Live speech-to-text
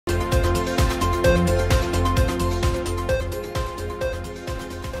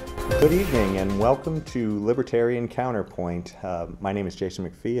Good evening and welcome to Libertarian Counterpoint. My name is Jason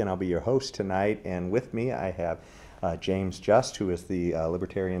McPhee and I'll be your host tonight, and with me I have James Just, who is the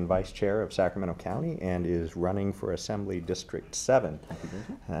Libertarian Vice Chair of Sacramento County and is running for Assembly District 7.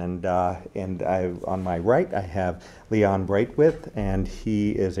 And on my right I have Leon Braithwaite, and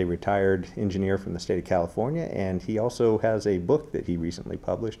he is a retired engineer from the state of California, and he also has a book that he recently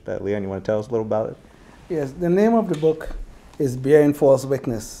published. Leon, you want to tell us a little about it? Yes, the name of the book is Bearing False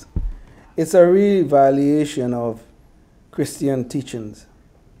Witness. It's a re-evaluation of Christian teachings.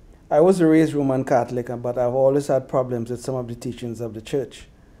 I was raised Roman Catholic, but I've always had problems with some of the teachings of the church.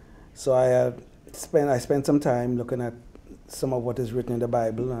 So I spent some time looking at some of what is written in the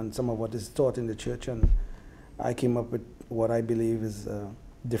Bible and some of what is taught in the church, and I came up with what I believe is a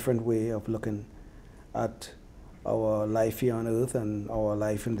different way of looking at our life here on earth and our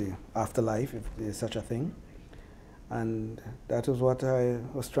life in the afterlife, if there is such a thing. And that is what I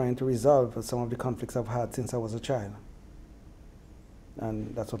was trying to resolve for some of the conflicts I've had since I was a child.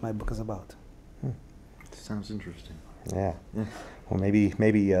 And that's what my book is about. Sounds interesting. Yeah. Well, maybe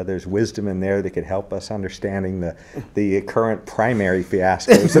there's wisdom in there that could help us understanding the current primary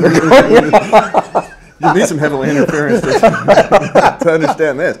fiascos that are going on. You need some heavily interference to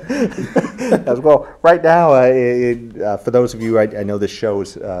understand this. As well, right now, for those of you, I know this show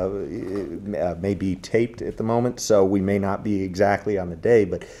may be taped at the moment, so we may not be exactly on the day,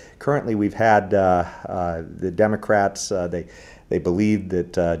 but currently we've had the Democrats, they believed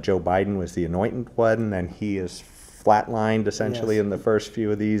that Joe Biden was the anointed one, and he is flatlined essentially in the first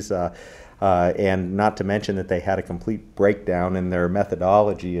few of these. And not to mention that they had a complete breakdown in their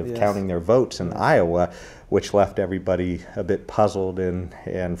methodology of counting their votes in Iowa, which left everybody a bit puzzled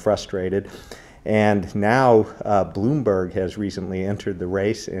and frustrated. And now Bloomberg has recently entered the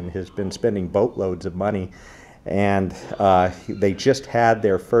race and has been spending boatloads of money. And they just had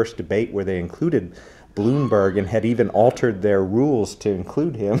their first debate where they included Bloomberg and had even altered their rules to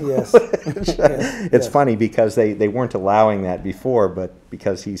include him. Yes. It's funny because they weren't allowing that before, but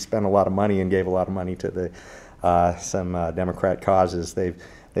because he spent a lot of money and gave a lot of money to some Democrat causes,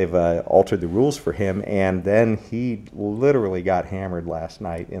 they've altered the rules for him, and then he literally got hammered last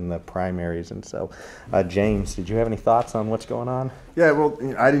night in the primaries. And so, James, did you have any thoughts on what's going on? Yeah, well,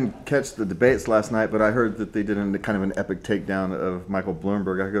 I didn't catch the debates last night, but I heard that they did kind of an epic takedown of Michael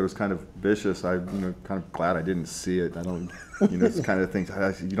Bloomberg. I heard it was kind of vicious. I'm kind of glad I didn't see it. I don't, it's kind of things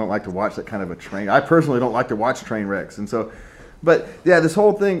you don't like to watch that kind of a train. I personally don't like to watch train wrecks, and so, but yeah, this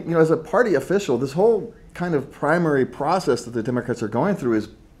whole thing, as a party official, this whole kind of primary process that the Democrats are going through is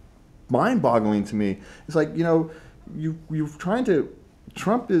mind-boggling to me. It's like, you're trying to,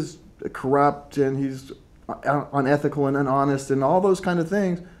 Trump is corrupt and he's unethical and honest and all those kind of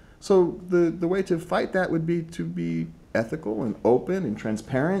things. So the way to fight that would be to be ethical and open and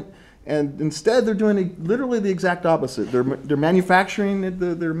transparent. And instead, they're doing literally the exact opposite. They're manufacturing and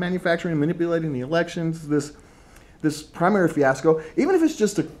manipulating the elections. This primary fiasco, even if it's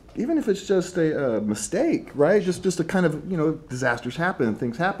just a mistake, right? Just a kind of, disasters happen,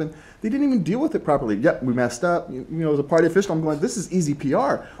 things happen. They didn't even deal with it properly. Yep, we messed up. As a party official, I'm going, this is easy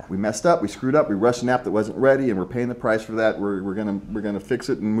PR. We messed up, we screwed up, we rushed an app that wasn't ready, and we're paying the price for that. We're gonna fix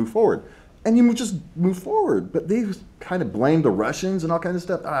it and move forward. And you just move forward. But they've kind of blamed the Russians and all kinds of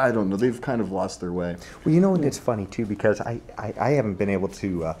stuff. I don't know. They've kind of lost their way. Well, it's funny too, because I haven't been able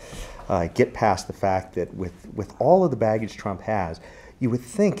to get past the fact that with all of the baggage Trump has, you would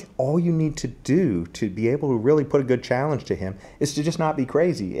think all you need to do to be able to really put a good challenge to him is to just not be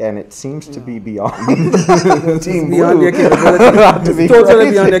crazy, and it seems to be beyond Team beyond their capability. It's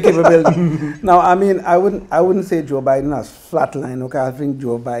totally beyond their capability. Now, I wouldn't say Joe Biden has flatlined. Okay, I think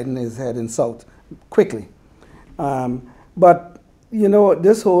Joe Biden is heading south quickly. But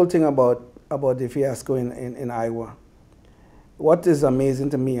this whole thing about the fiasco in Iowa. What is amazing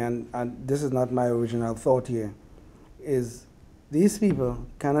to me, and this is not my original thought here, is these people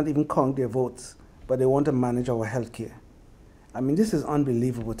cannot even count their votes, but they want to manage our health care. This is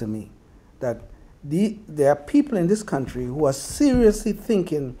unbelievable to me, that there are people in this country who are seriously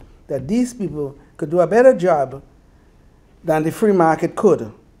thinking that these people could do a better job than the free market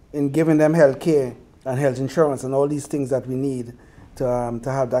could in giving them health care and health insurance and all these things that we need to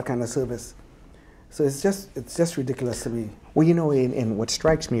have that kind of service. So it's just ridiculous to me. Well, and what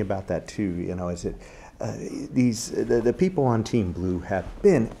strikes me about that too, is that the people on Team Blue have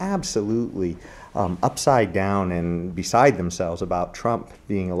been absolutely upside down and beside themselves about Trump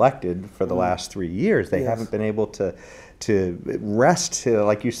being elected for the last 3 years. They haven't been able to rest,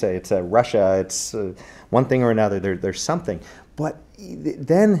 like you say, it's Russia, it's one thing or another, there's something. But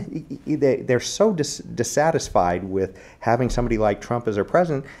then they're so dissatisfied with having somebody like Trump as their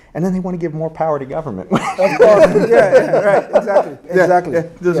president, and then they want to give more power to government. Of course, right, exactly. Yeah.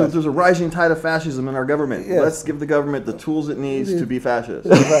 There's a rising tide of fascism in our government. Yes. Let's give the government the tools it needs to be fascist.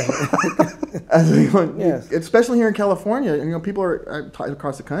 Yes. Especially here in California, people are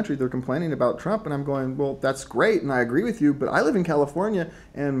across the country. They're complaining about Trump, and I'm going, well, that's great, and I agree with you. But I live in California,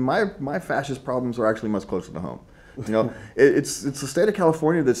 and my fascist problems are actually much closer to home. It's the state of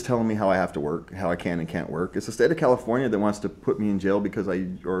California that's telling me how I have to work, how I can and can't work. It's the state of California that wants to put me in jail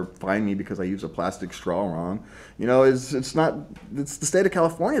or fine me because I use a plastic straw wrong. It's the state of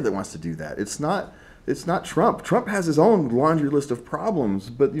California that wants to do that. It's not Trump. Trump has his own laundry list of problems,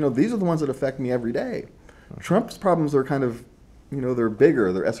 but these are the ones that affect me every day. Trump's problems are kind of, they're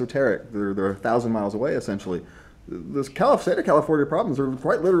bigger, they're esoteric, they're 1,000 miles away essentially. The state of California problems are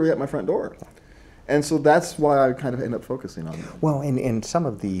quite literally at my front door. And so that's why I kind of end up focusing on them. Well, and some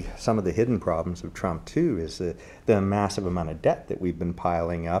of the hidden problems of Trump too is the massive amount of debt that we've been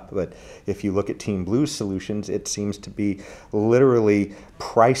piling up. But if you look at Team Blue's solutions, it seems to be literally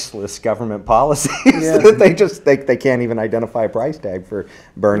priceless government policies that they can't even identify a price tag for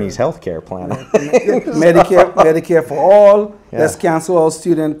Bernie's health care plan. Medicare for all. Yeah. Let's cancel all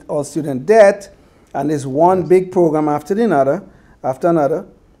student debt, and there's one big program after another.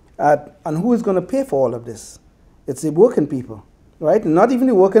 And who is going to pay for all of this? It's the working people, right? Not even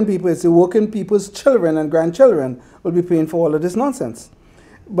the working people, it's the working people's children and grandchildren will be paying for all of this nonsense.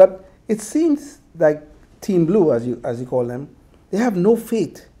 But it seems like Team Blue, as you call them, they have no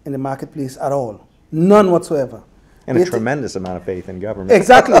faith in the marketplace at all. None whatsoever. And a tremendous amount of faith in government.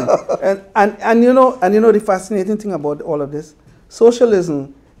 Exactly. and you know the fascinating thing about all of this?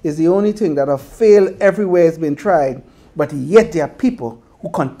 Socialism is the only thing that has failed everywhere it's been tried, but yet there are people who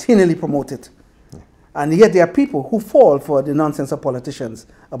continually promote it. And yet there are people who fall for the nonsense of politicians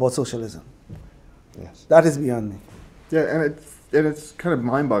about socialism. Yes. That is beyond me. Yeah, and it's kind of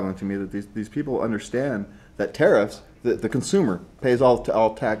mind-boggling to me that these people understand that tariffs, the consumer pays all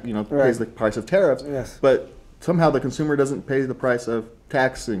tax, pays the price of tariffs, yes. But somehow the consumer doesn't pay the price of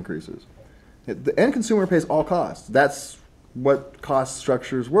tax increases. The end consumer pays all costs. That's what cost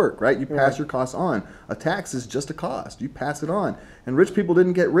structures work, right? You pass your costs on. A tax is just a cost. You pass it on. And rich people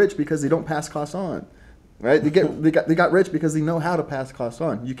didn't get rich because they don't pass costs on, right? They got rich because they know how to pass costs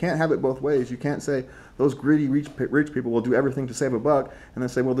on. You can't have it both ways. You can't say those greedy rich people will do everything to save a buck and then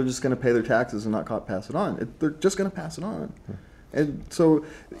say, well, they're just going to pay their taxes and not pass it on. They're just going to pass it on. And so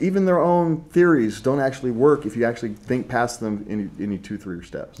even their own theories don't actually work if you actually think past them any 2-3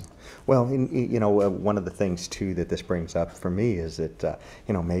 steps. Well, one of the things too that this brings up for me is that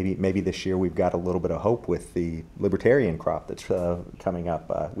maybe this year we've got a little bit of hope with the Libertarian crop that's coming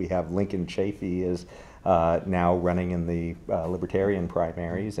up. We have Lincoln Chafee is now running in the Libertarian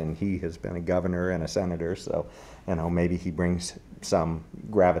primaries, and he has been a governor and a senator, so maybe he brings some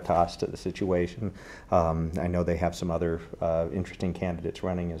gravitas to the situation. I know they have some other interesting candidates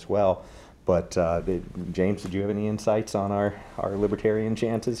running as well. But James, did you have any insights on our Libertarian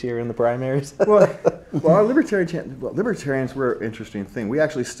chances here in the primaries? Well, our Libertarians were an interesting thing. We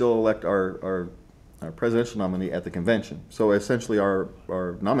actually still elect our presidential nominee at the convention. So essentially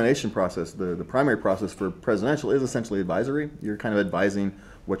our nomination process, the primary process for presidential is essentially advisory. You're kind of advising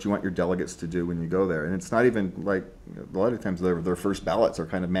what you want your delegates to do when you go there. And it's not even like, a lot of times their first ballots are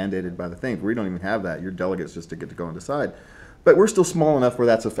kind of mandated by the things. We don't even have that. Your delegates just get to go and decide. But we're still small enough where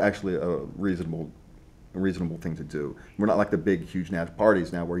that's actually a reasonable thing to do. We're not like the big, huge national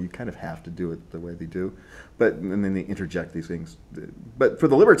parties now where you kind of have to do it the way they do. And then they interject these things. But for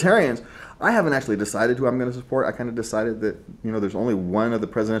the Libertarians, I haven't actually decided who I'm going to support. I kind of decided that, there's only one of the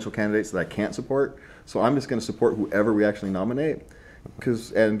presidential candidates that I can't support. So I'm just going to support whoever we actually nominate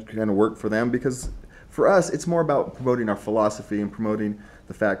and kind of work for them. Because for us, it's more about promoting our philosophy and promoting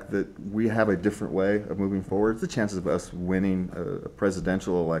the fact that we have a different way of moving forward. The chances of us winning a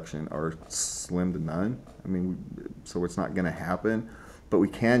presidential election are slim to none. I mean, so it's not going to happen. But we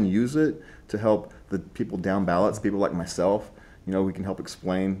can use it to help the people down ballots, people like myself. We can help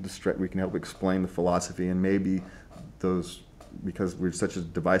explain the philosophy, and maybe those, because we're such a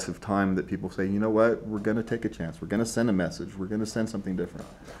divisive time, that people say, you know what, we're going to take a chance. We're going to send a message. We're going to send something different.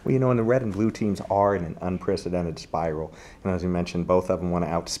 Well, and the red and blue teams are in an unprecedented spiral. And as you mentioned, both of them want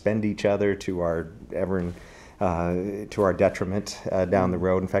to outspend each other to our detriment down the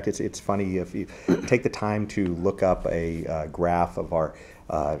road. In fact, it's funny if you take the time to look up a graph of our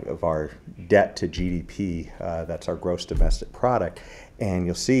debt to GDP. That's our gross domestic product, and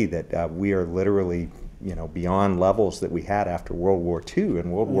you'll see that we are literally beyond levels that we had after World War II.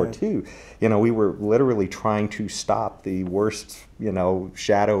 In World War II, we were literally trying to stop the worst,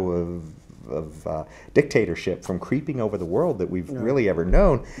 shadow of dictatorship from creeping over the world that we've really ever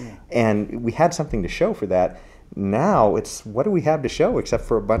known. And we had something to show for that. Now it's, what do we have to show except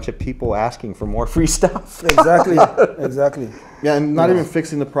for a bunch of people asking for more free stuff? Exactly. Exactly. Yeah, and not even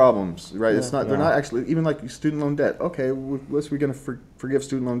fixing the problems, right? It's not. They're not actually, even like student loan debt. Okay, we're going to forgive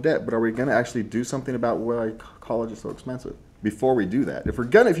student loan debt, but are we going to actually do something about why college is so expensive before we do that? If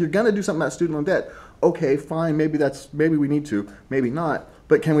you're gonna do something about student loan debt, okay, fine. Maybe we need to, maybe not.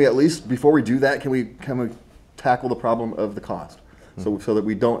 But can we at least, before we do that, can we tackle the problem of the cost, so that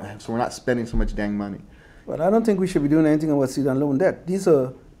we're not spending so much dang money. But I don't think we should be doing anything about student loan debt. These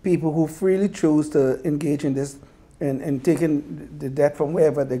are people who freely chose to engage in this and taking the debt from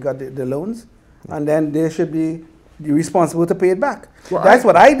wherever they got the loans, and then they should be responsible to pay it back. Well, that's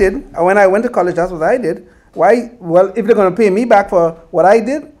what I did. When I went to college, that's what I did. Why? Well, if they're going to pay me back for what I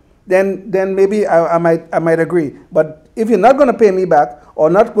did, then maybe I might agree. But if you're not going to pay me back, or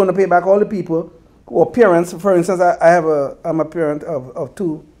not going to pay back all the people or parents, for instance, I'm a parent of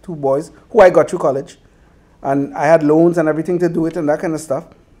two boys who I got through college. And I had loans and everything to do it and that kind of stuff.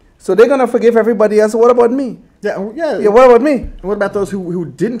 So they're going to forgive everybody else. So what about me? Yeah. What about me? And what about those who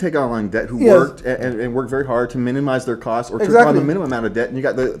didn't take on online debt, who worked and worked very hard to minimize their costs, or took on the minimum amount of debt? And you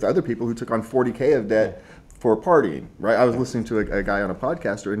got the other people who took on $40K of debt for partying, right? I was listening to a guy on a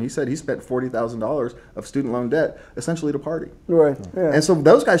podcaster, and he said he spent $40,000 of student loan debt essentially to party. Right. Yeah. And so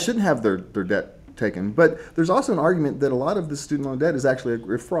those guys shouldn't have their debt taken. But there's also an argument that a lot of the student loan debt is actually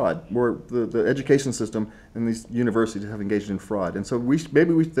a fraud, where the education system and these universities have engaged in fraud. And so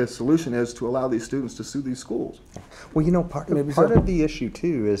the solution is to allow these students to sue these schools. Well, part of the issue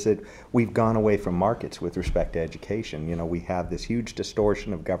too is that we've gone away from markets with respect to education. We have this huge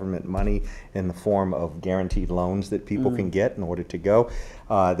distortion of government money in the form of guaranteed loans that people can get in order to go.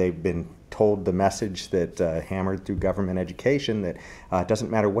 They've been told the message that hammered through government education that it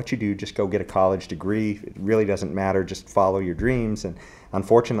doesn't matter what you do, just go get a college degree. It really doesn't matter, just follow your dreams. And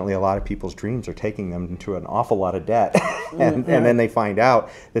unfortunately, a lot of people's dreams are taking them into an awful lot of debt. and then they find out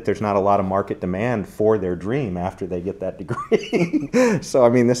that there's not a lot of market demand for their dream after they get that degree. So,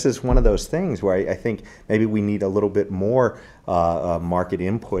 this is one of those things where I think maybe we need a little bit more market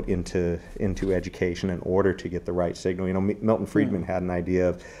input into education in order to get the right signal. Milton Friedman had an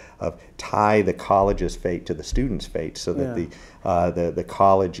idea of tie the college's fate to the student's fate, so that the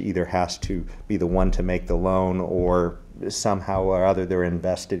college either has to be the one to make the loan, or somehow or other they're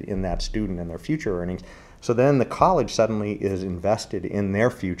invested in that student and their future earnings. So then the college suddenly is invested in their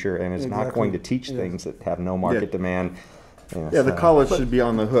future and is not going to teach things that have no market demand. The college should be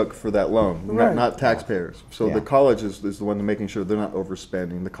on the hook for that loan, not taxpayers. So the college is the one making sure they're not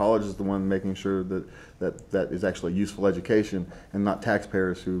overspending. The college is the one making sure that is actually useful education, and not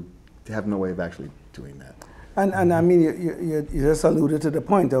taxpayers who have no way of actually doing that. And you just alluded to the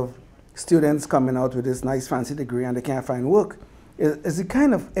point of students coming out with this nice fancy degree and they can't find work. It's the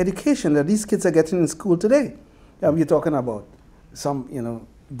kind of education that these kids are getting in school today. You're talking about some,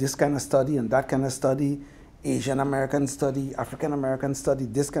 this kind of study and that kind of study, Asian American study, African American study,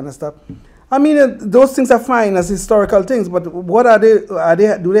 this kind of stuff. Those things are fine as historical things, but what are they?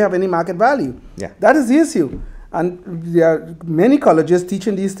 Do they have any market value? Yeah. That is the issue. And there are many colleges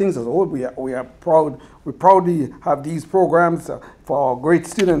teaching these things. We are proud. We proudly have these programs for our great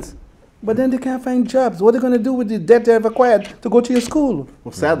students. But then they can't find jobs. What are they going to do with the debt they've acquired to go to your school?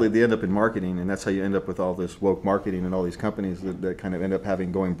 Well, sadly, they end up in marketing, and that's how you end up with all this woke marketing and all these companies that kind of end up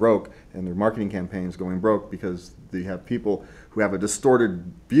going broke, and their marketing campaigns going broke, because they have people who have a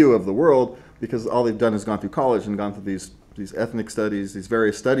distorted view of the world, because all they've done is gone through college and gone through these ethnic studies, these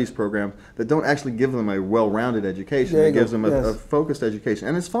various studies programs that don't actually give them a well-rounded education. It gives them a focused education.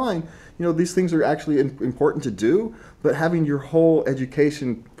 And it's fine. These things are actually important to do, but having your whole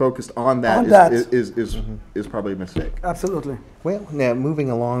education focused on that is probably a mistake. Absolutely. Well, now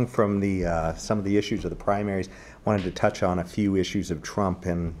moving along from some of the issues of the primaries, wanted to touch on a few issues of Trump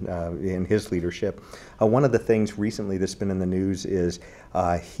and in his leadership. One of the things recently that's been in the news is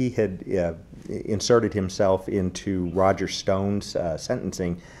he had inserted himself into Roger Stone's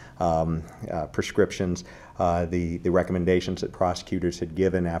sentencing prescriptions, the recommendations that prosecutors had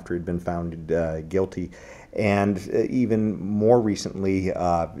given after he'd been found guilty. And even more recently,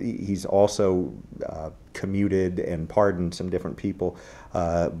 he's also commuted and pardoned some different people.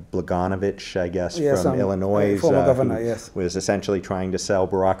 Blagojevich, I guess, yes, from Illinois, former governor, yes, was essentially trying to sell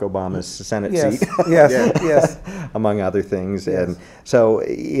Barack Obama's Senate yes, seat, yes, yes, among other things. Yes. And so,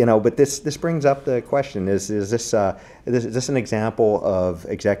 you know, but this brings up the question: is this an example of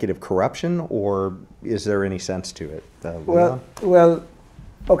executive corruption, or is there any sense to it? Well,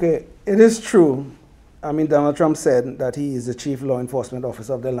 okay, it is true. I mean, Donald Trump said that he is the chief law enforcement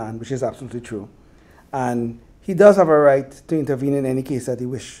officer of the land, which is absolutely true, and he does have a right to intervene in any case that he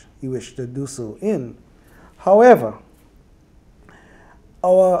wish to do so in. However,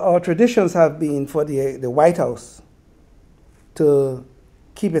 our traditions have been for the White House to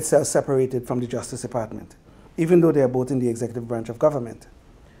keep itself separated from the Justice Department, even though they are both in the executive branch of government.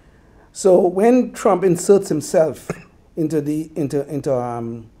 So when Trump inserts himself into these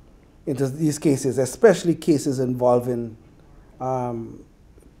cases, especially cases involving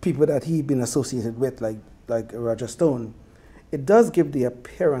people that he'd been associated with, like Roger Stone, it does give the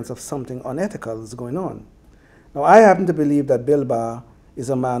appearance of something unethical is going on. Now, I happen to believe that Bill Barr is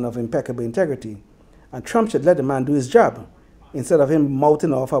a man of impeccable integrity, and Trump should let the man do his job instead of him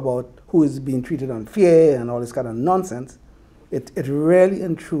mouthing off about who is being treated unfair and all this kind of nonsense. It really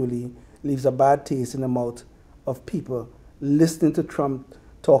and truly leaves a bad taste in the mouth of people listening to Trump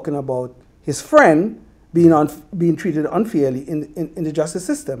talking about his friend being treated unfairly in the justice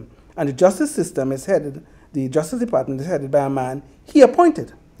system. And the justice system is headed, the Justice Department is headed by a man he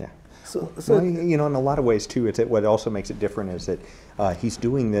appointed. Yeah. So well, you know, in a lot of ways too, what also makes it different is that he's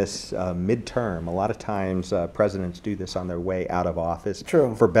doing this midterm. A lot of times presidents do this on their way out of office.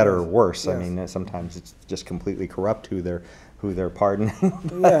 True. For better or worse. Yes. I mean, sometimes it's just completely corrupt who they're pardoning.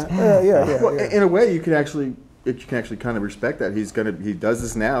 Well, in a way, you can actually kind of respect that he does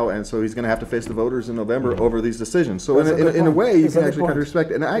this now, and so he's gonna have to face the voters in November over these decisions. So in a way, you can actually kind of respect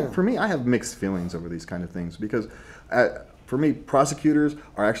it. And for me, I have mixed feelings over these kind of things because, for me, prosecutors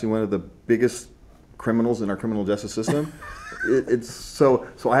are actually one of the biggest criminals in our criminal justice system. So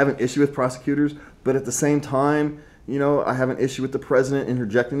I have an issue with prosecutors, but at the same time, you know, I have an issue with the president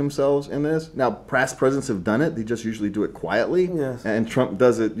interjecting themselves in this. Now, past presidents have done it; they just usually do it quietly, yes. And Trump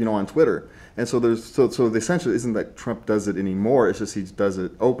does it, you know, on Twitter. And so the essentially isn't that Trump does it anymore. It's just he does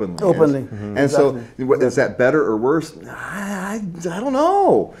it openly. Openly. And Exactly. So is that better or worse? I don't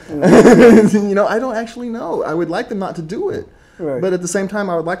know. You know, I don't actually know. I would like them not to do it. Right. But at the same time,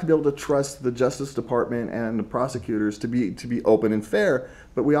 I would like to be able to trust the Justice Department and the prosecutors to be open and fair.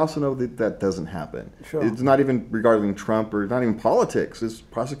 But we also know that doesn't happen. Sure. It's not even regarding Trump or not even politics. It's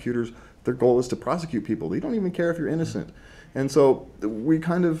prosecutors. Their goal is to prosecute people. They don't even care if you're innocent. And so we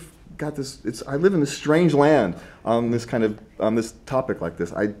kind of got this. I live in this strange land on this topic like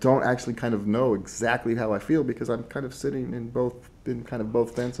this. I don't actually kind of know exactly how I feel because I'm kind of sitting in both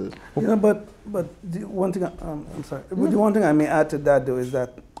fences. Yeah, but the one thing I'm sorry. The one thing I may add to that though is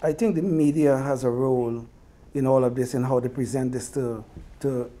that I think the media has a role in all of this and how they present this to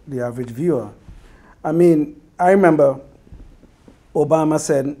the average viewer. I mean, I remember Obama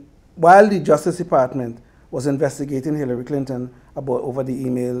said while the Justice Department was investigating Hillary Clinton over the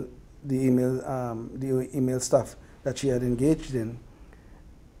email stuff that she had engaged in,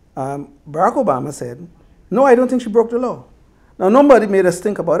 Barack Obama said, "No, I don't think she broke the law." Now, nobody made us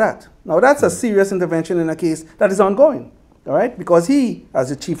think about that. Now, that's a serious intervention in a case that is ongoing, all right? Because he, as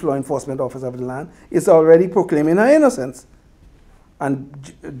the chief law enforcement officer of the land, is already proclaiming her innocence. And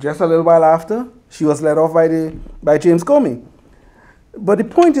just a little while after, she was let off by James Comey. But the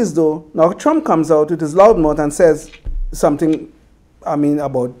point is, though, now Trump comes out with his loud mouth and says something, I mean,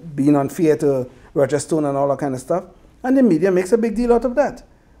 about being unfair to Roger Stone and all that kind of stuff, and the media makes a big deal out of that,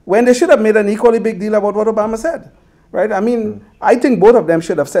 when they should have made an equally big deal about what Obama said, right? I mean, I think both of them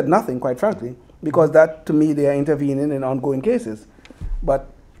should have said nothing, quite frankly, because that, to me, they are intervening in ongoing cases.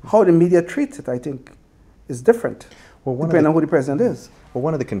 But how the media treats it, I think, is different, depending on who the president is. Well,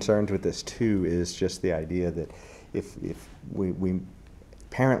 one of the concerns with this, too, is just the idea that if we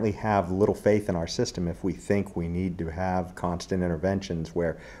apparently have little faith in our system if we think we need to have constant interventions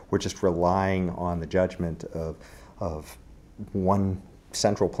where we're just relying on the judgment of one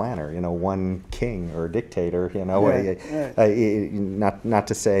central planner, you know, one king or dictator, you know, not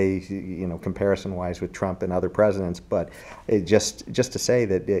to say, you know, comparison-wise with Trump and other presidents, but just to say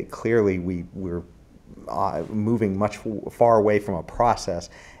that clearly we're moving far away from a process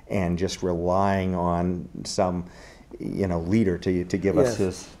and just relying on some, you know, leader to give us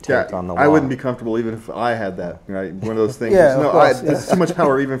his take on the law. I wouldn't be comfortable even if I had that, right? One of those things. There's too much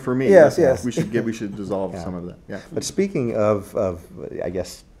power even for me. Yes. We should dissolve some of that. Yeah. But speaking of I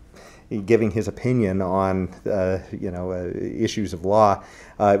guess, giving his opinion on issues of law.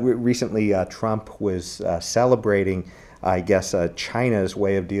 Recently, Trump was celebrating, I guess, China's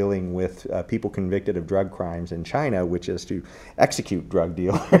way of dealing with people convicted of drug crimes in China, which is to execute drug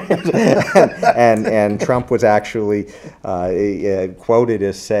dealers. and Trump was actually quoted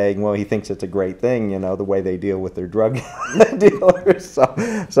as saying, well, he thinks it's a great thing, the way they deal with their drug dealers.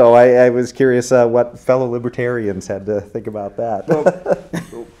 So I was curious what fellow libertarians had to think about that.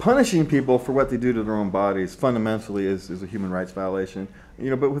 Well, punishing people for what they do to their own bodies fundamentally is a human rights violation.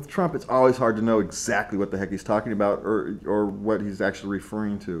 But with Trump, it's always hard to know exactly what the heck he's talking about or what he's actually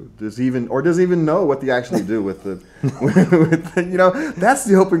referring to. Does he even know what they actually do with the, that's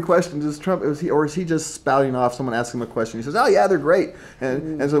the open question. Does Trump, is he just spouting off? Someone asks him a question. He says, oh yeah, they're great.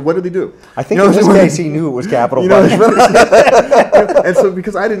 And so what did he do? I think in this case he knew it was capital punishment. And so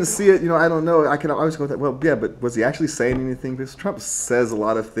because I didn't see it, I don't know. I can always go with that. Well, yeah, but was he actually saying anything? Because Trump says a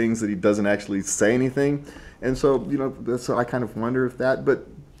lot of things that he doesn't actually say anything. And so, so I kind of wonder if that, but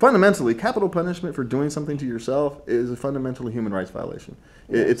fundamentally, capital punishment for doing something to yourself is a fundamentally human rights violation.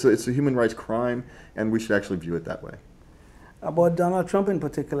 It's a human rights crime, and we should actually view it that way. About Donald Trump in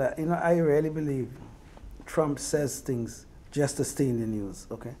particular, I really believe Trump says things just to stay in the news,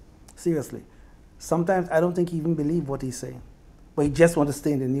 okay? Seriously. Sometimes I don't think he even believes what he's saying, but he just wants to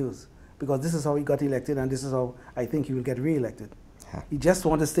stay in the news because this is how he got elected, and this is how I think he will get reelected. He just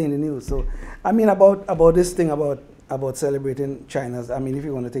wants to stay in the news. So, about this thing about celebrating China's. If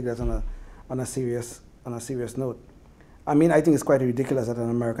you want to take that on a serious note, I think it's quite ridiculous that an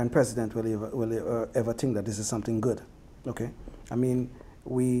American president will ever think that this is something good. Okay,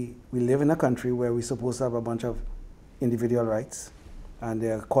 we live in a country where we're supposed to have a bunch of individual rights, and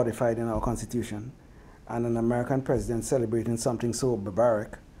they are codified in our Constitution. And an American president celebrating something so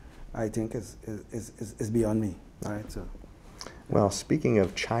barbaric, I think is beyond me. All right, so. Well, speaking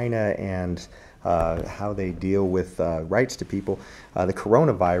of China and how they deal with rights to people, the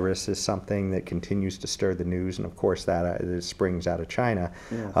coronavirus is something that continues to stir the news, and of course that springs out of China.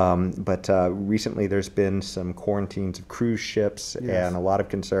 Yes. But recently there's been some quarantines of cruise ships, yes, and a lot of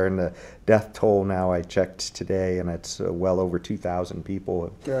concern. The death toll now, I checked today, and it's well over 2,000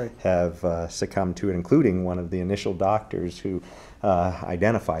 people have succumbed to it, including one of the initial doctors who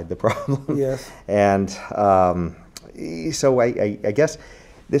identified the problem. Yes. And so I guess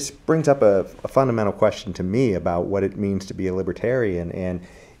this brings up a fundamental question to me about what it means to be a libertarian, and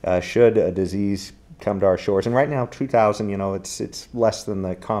should a disease come to our shores. And right now, 2,000, it's less than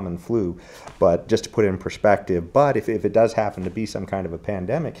the common flu, but just to put it in perspective. But if it does happen to be some kind of a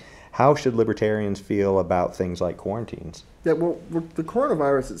pandemic, how should libertarians feel about things like quarantines? Yeah, well, the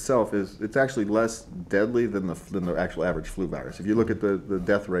coronavirus itself it's actually less deadly than the actual average flu virus. If you look at the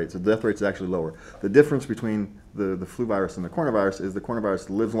death rates is actually lower. The difference between the flu virus and the coronavirus is the coronavirus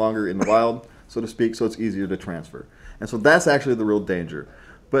lives longer in the wild, so to speak, so it's easier to transfer. And so that's actually the real danger.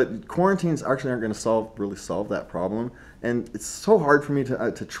 But quarantines actually aren't going to really solve that problem. And it's so hard for me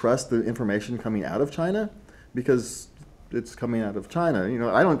to trust the information coming out of China, because it's coming out of China.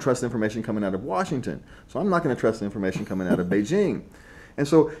 I don't trust information coming out of Washington, so I'm not going to trust the information coming out of Beijing. And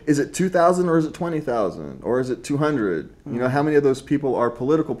so is it 2,000 or is it 20,000 or is it 200? How many of those people are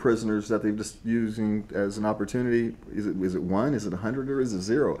political prisoners that they're just using as an opportunity? Is it 1? Is it 100 or is it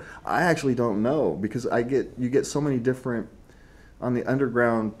 0? I actually don't know, because you get so many different, on the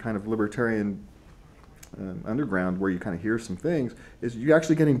underground kind of libertarian underground where you kind of hear some things, is you're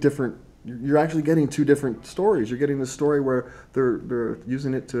actually getting two different stories. You're getting the story where they're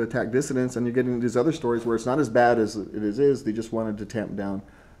using it to attack dissidents, and you're getting these other stories where it's not as bad as it is. They just wanted to tamp down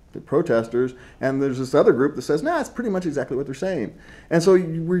the protesters. And there's this other group that says, nah, it's pretty much exactly what they're saying. And so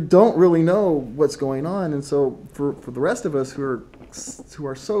we don't really know what's going on. And so for the rest of us who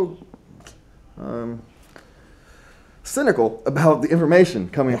are so cynical about the information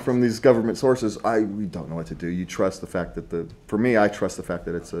coming from these government sources, we don't know what to do. You trust the fact that for me, I trust the fact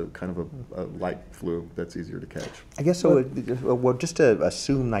that it's a kind of a light flu that's easier to catch. I guess so. Well, just to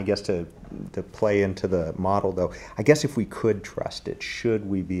assume, I guess to play into the model though, I guess if we could trust it, should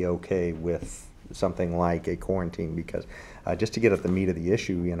we be okay with something like a quarantine? Because just to get at the meat of the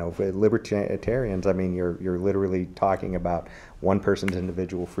issue, for libertarians, you're literally talking about one person's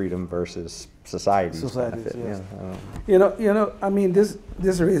individual freedom versus society's benefit. Yes.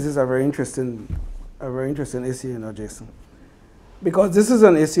 This raises a very interesting issue, Jason, because this is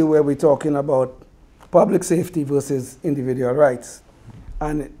an issue where we're talking about public safety versus individual rights,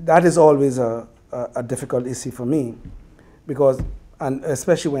 and that is always a difficult issue for me, and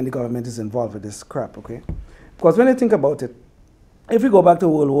especially when the government is involved with this crap, okay? Because when you think about it, if we go back to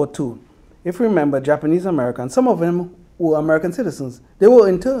World War II, if you remember, Japanese Americans, some of them were American citizens, they were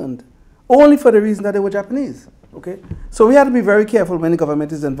interned only for the reason that they were Japanese. Okay, so we have to be very careful when the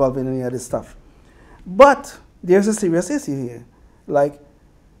government is involved in any of this stuff. But there's a serious issue here. Like,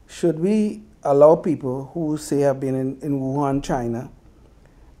 should we allow people who say have been in Wuhan, China,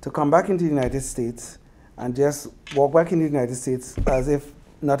 to come back into the United States and just walk back in the United States as if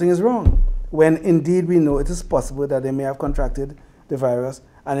nothing is wrong, when indeed we know it is possible that they may have contracted the virus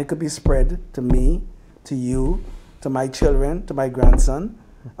and it could be spread to me, to you, to my children, to my grandson,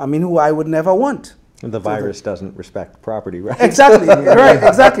 I mean, who I would never want. The virus doesn't respect property rights. Exactly, right,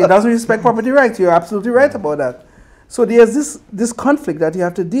 exactly. It doesn't respect property rights. You're absolutely right about that. So there's this conflict that you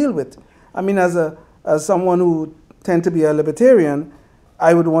have to deal with. I mean, as someone who tend to be a libertarian,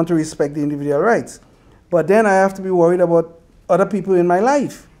 I would want to respect the individual rights. But then I have to be worried about other people in my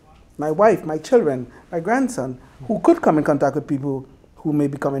life, my wife, my children, my grandson, who could come in contact with people who may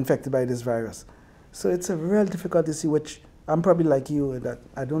become infected by this virus. So it's a real difficult issue, which I'm probably like you, that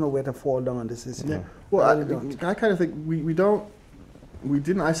I don't know where to fall down on this issue. Yeah. Well, I kind of think we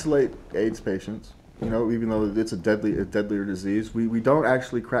didn't isolate AIDS patients, you know, even though it's a deadlier disease. We don't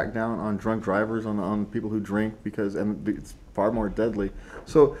actually crack down on drunk drivers, on people who drink, because it's far more deadly.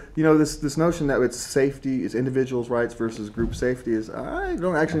 So, you know, this notion that it's safety, it's individuals' rights versus group safety, I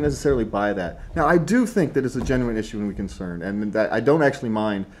don't actually necessarily buy that. Now, I do think that it's a genuine issue and concern, and that I don't actually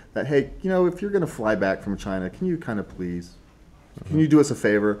mind that, hey, you know, if you're going to fly back from China, can you kind of please, can you do us a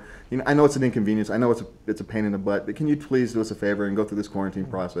favor? You know, I know it's an inconvenience. I know it's a pain in the butt, but can you please do us a favor and go through this quarantine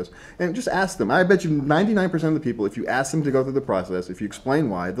process? And just ask them. I bet you 99% of the people, if you ask them to go through the process, if you explain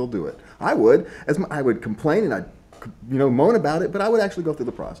why, they'll do it. I would. I would complain and I'd, you know, moan about it, but I would actually go through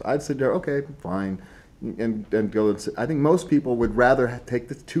the process. I'd sit there, okay, fine, and go. And sit. I think most people would rather take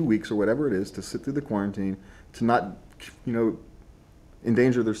the 2 weeks or whatever it is to sit through the quarantine, to not, you know,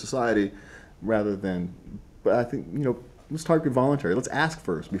 endanger their society, rather than. But I think, you know, let's target voluntary. Let's ask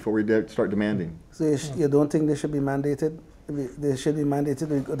first before we start demanding. So you don't think they should be mandated? They should be mandated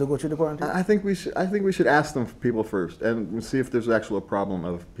to go through the quarantine? I think we should ask them, people first, and see if there's actually a problem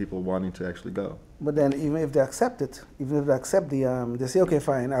of people wanting to actually go. But then, even if they accept it, even if they accept they say, okay,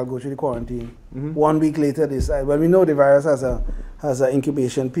 fine, I'll go through the quarantine. 1 week later, they say, well, we know the virus has an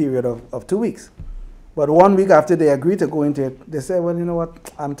incubation period of 2 weeks. But 1 week after they agree to go into it, they say, well, you know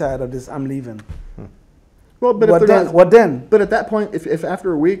what, I'm tired of this, I'm leaving. Well, but what then? But at that point, if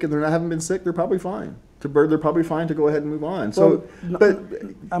after a week and haven't been sick, they're probably fine. They're probably fine to go ahead and move on. So, well, but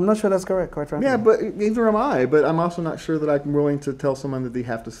I'm not sure that's correct, quite frankly. Yeah, but neither am I. But I'm also not sure that I'm willing to tell someone that they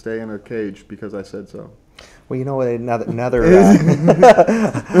have to stay in a cage because I said so. Well, you know what? Another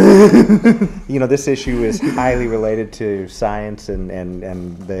you know, this issue is highly related to science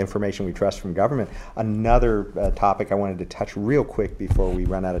and the information we trust from government. Another topic I wanted to touch real quick before we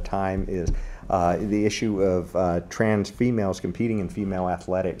run out of time is the issue of trans females competing in female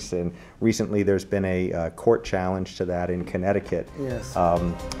athletics. And recently there's been a court challenge to that in Connecticut. Yes.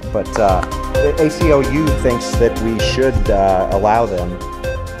 But ACLU thinks that we should allow them.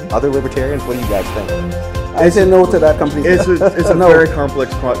 Other libertarians, what do you guys think? I say no to that completely. It's a no. Very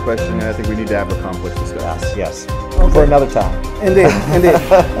complex question, and I think we need to have a complex discussion. Yes. Okay. For another time. Indeed,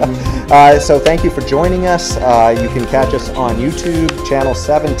 indeed. So thank you for joining us. You can catch us on YouTube, Channel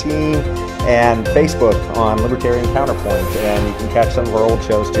 17, and Facebook on Libertarian Counterpoint, and you can catch some of our old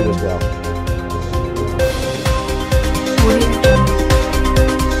shows too as well.